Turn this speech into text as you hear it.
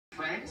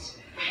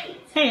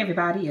Hey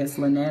everybody, it's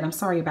Lynette. I'm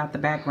sorry about the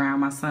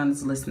background. My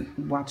son's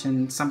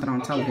watching something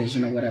on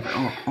television or whatever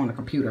on the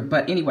computer.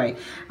 But anyway,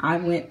 I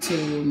went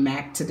to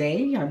MAC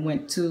today. I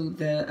went to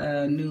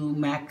the new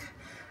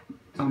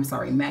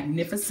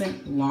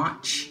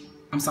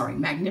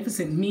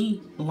MACnificent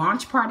Me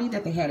launch party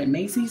that they had at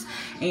Macy's,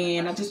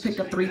 and I just picked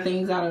up 3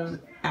 things out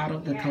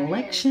of the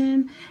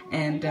collection.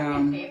 And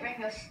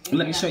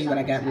let me show you what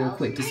I got real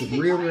quick. This is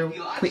a real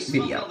quick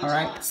video. All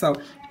right,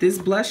 so this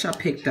blush I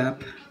picked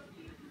up.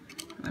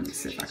 Let me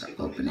see if I can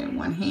open it in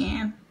one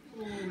hand.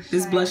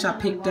 This blush I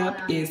picked up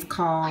is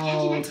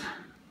called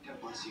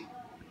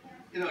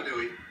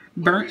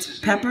Burnt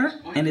Pepper,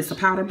 and it's a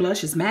powder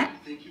blush. It's matte,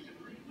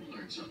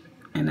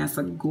 and that's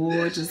a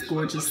gorgeous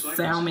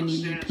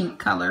salmon-y pink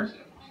color.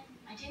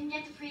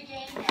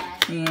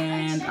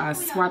 And I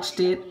swatched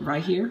it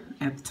right here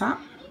at the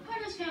top.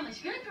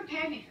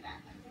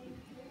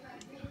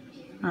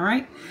 All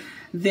right.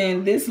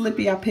 Then this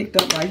lippy I picked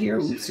up right here.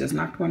 Oops, just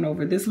knocked one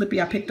over. This lippy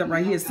I picked up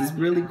right here is this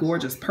really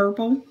gorgeous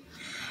purple.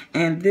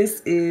 And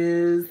this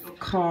is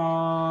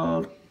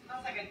called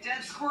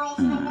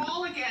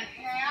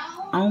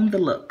On the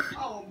Look.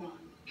 Oh my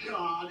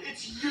God,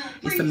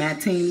 it's a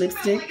Mattene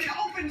lipstick.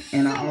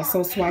 And I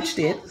also swatched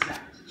it.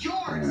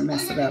 I'm gonna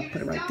mess it up,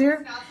 put it right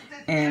there.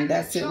 And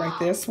that's it right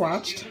there,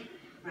 swatched.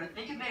 I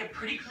think it made it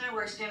pretty clear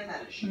where I stand in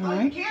that issue. All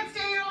right. You can't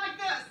stay here like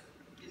this.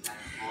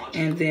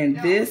 And then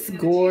this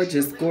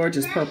gorgeous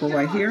purple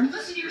right here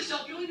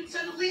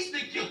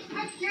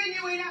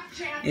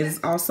is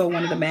also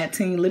one of the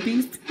Mattene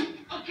lippies,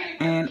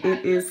 and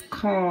it is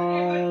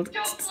called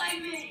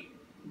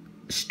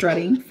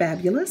Strutting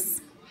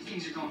Fabulous.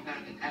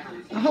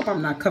 I hope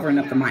I'm not covering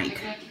up the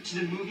mic,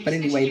 but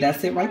anyway,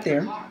 that's it right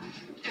there.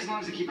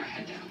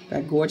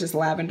 That gorgeous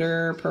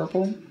lavender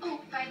purple.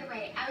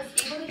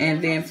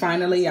 And then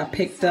finally I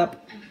picked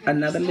up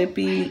another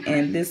lippy,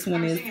 and this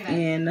one is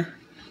in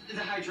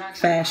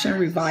Fashion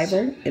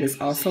Revival. It is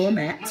also a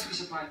matte.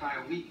 It's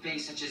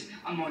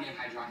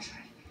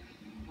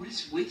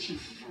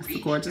a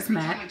gorgeous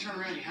matte.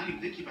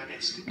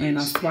 And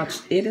I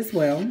swatched it as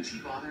well.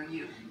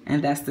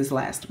 And that's this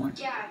last one.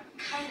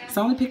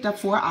 So I only picked up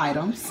 4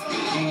 items.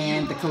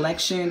 And the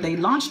collection, they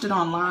launched it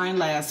online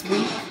last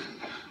week.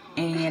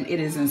 And it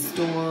is in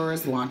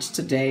stores, launched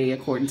today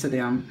according to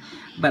them.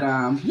 But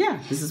yeah,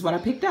 this is what I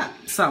picked up.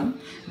 So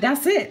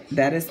that's it.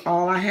 That is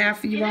all I have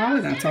for you all,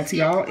 and I'll talk to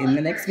y'all in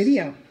the next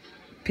video.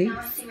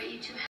 Peace.